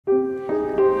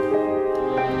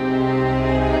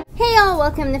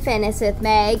welcome to Fitness with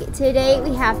Meg. Today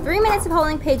we have 3 minutes of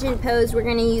holding pigeon pose. We're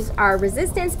going to use our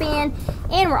resistance band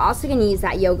and we're also going to use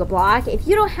that yoga block. If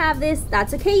you don't have this,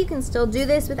 that's okay. You can still do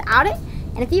this without it.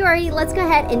 And if you are ready, let's go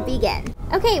ahead and begin.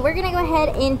 Okay, we're going to go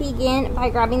ahead and begin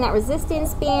by grabbing that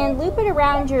resistance band. Loop it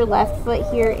around your left foot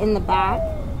here in the back.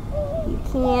 You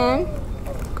can.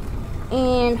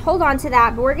 And hold on to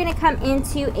that. But we're going to come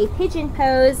into a pigeon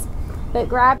pose. But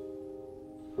grab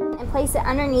and place it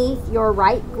underneath your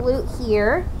right glute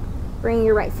here. Bring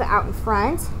your right foot out in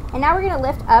front. And now we're going to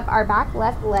lift up our back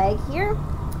left leg here.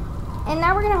 And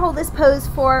now we're going to hold this pose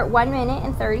for 1 minute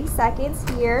and 30 seconds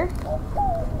here.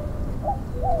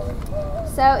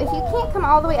 So if you can't come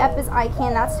all the way up as I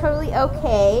can, that's totally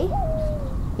okay.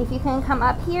 If you can come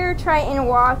up here, try and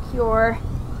walk your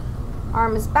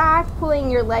arms back, pulling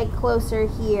your leg closer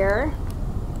here.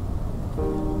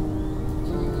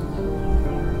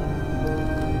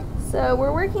 So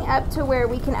we're working up to where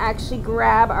we can actually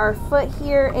grab our foot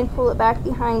here and pull it back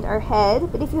behind our head.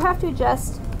 But if you have to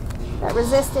adjust that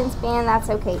resistance band, that's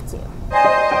okay too.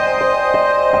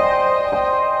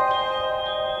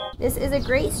 This is a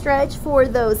great stretch for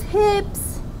those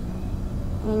hips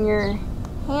and your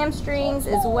hamstrings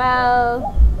as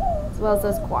well as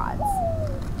those quads.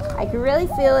 I can really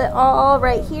feel it all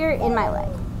right here in my leg.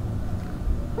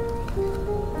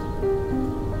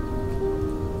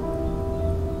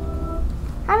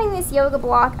 Having this yoga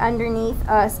block underneath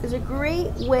us is a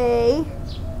great way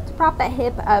to prop that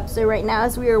hip up. So right now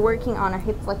as we are working on our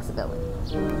hip flexibility.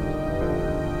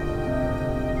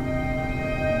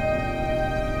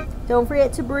 Don't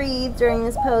forget to breathe during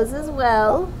this pose as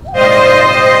well.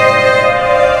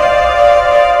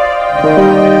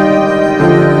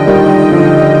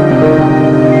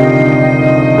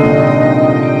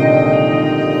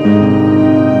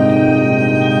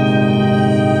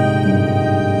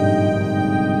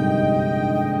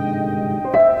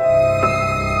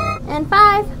 And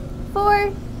 5,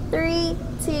 4, 3,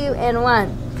 2, and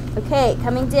 1. Okay,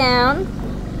 coming down.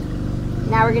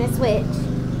 Now we're gonna switch.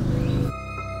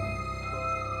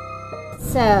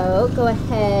 So go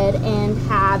ahead and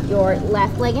have your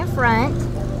left leg in front.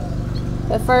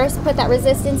 But first, put that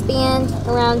resistance band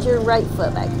around your right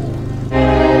foot back here.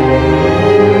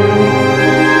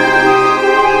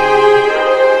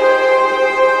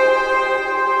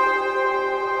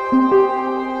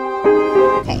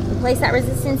 Okay, place that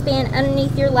resistance band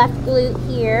underneath your left glute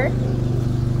here.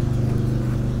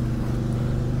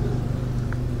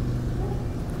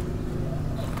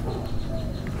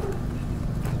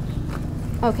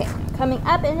 Okay, coming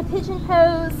up into pigeon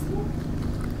pose.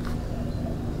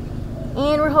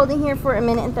 And we're holding here for 1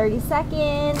 minute and 30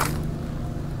 seconds.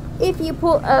 If you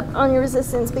pull up on your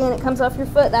resistance band, it comes off your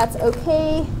foot, that's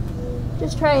okay.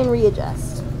 Just try and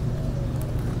readjust.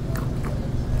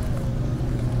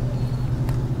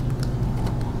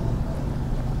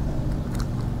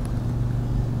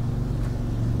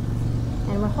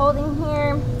 And we're holding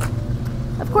here.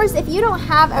 Of course, if you don't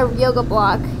have a yoga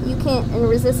block, you can, and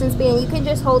resistance band, you can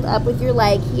just hold up with your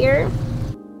leg here.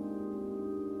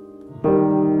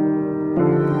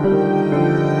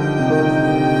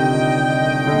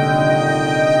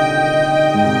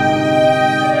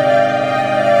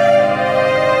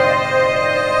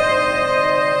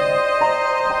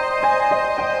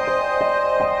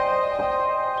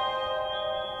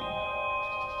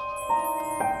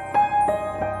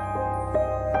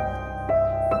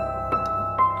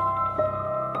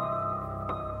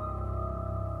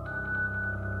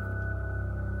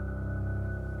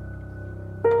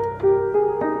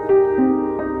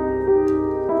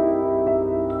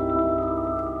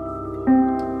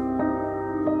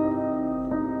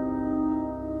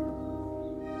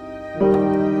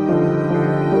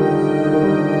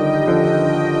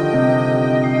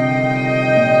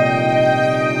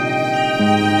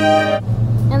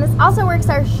 And this also works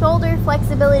our shoulder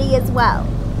flexibility as well.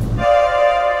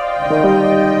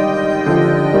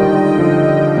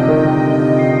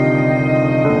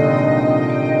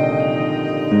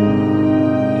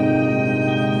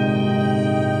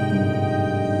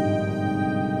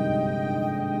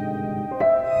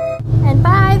 And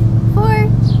 5, 4,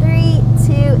 3,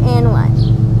 2, and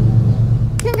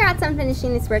 1. Congrats on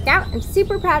finishing this workout. I'm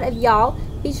super proud of y'all.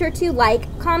 Be sure to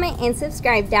like, comment, and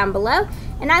subscribe down below.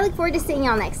 And I look forward to seeing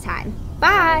y'all next time.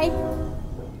 Bye!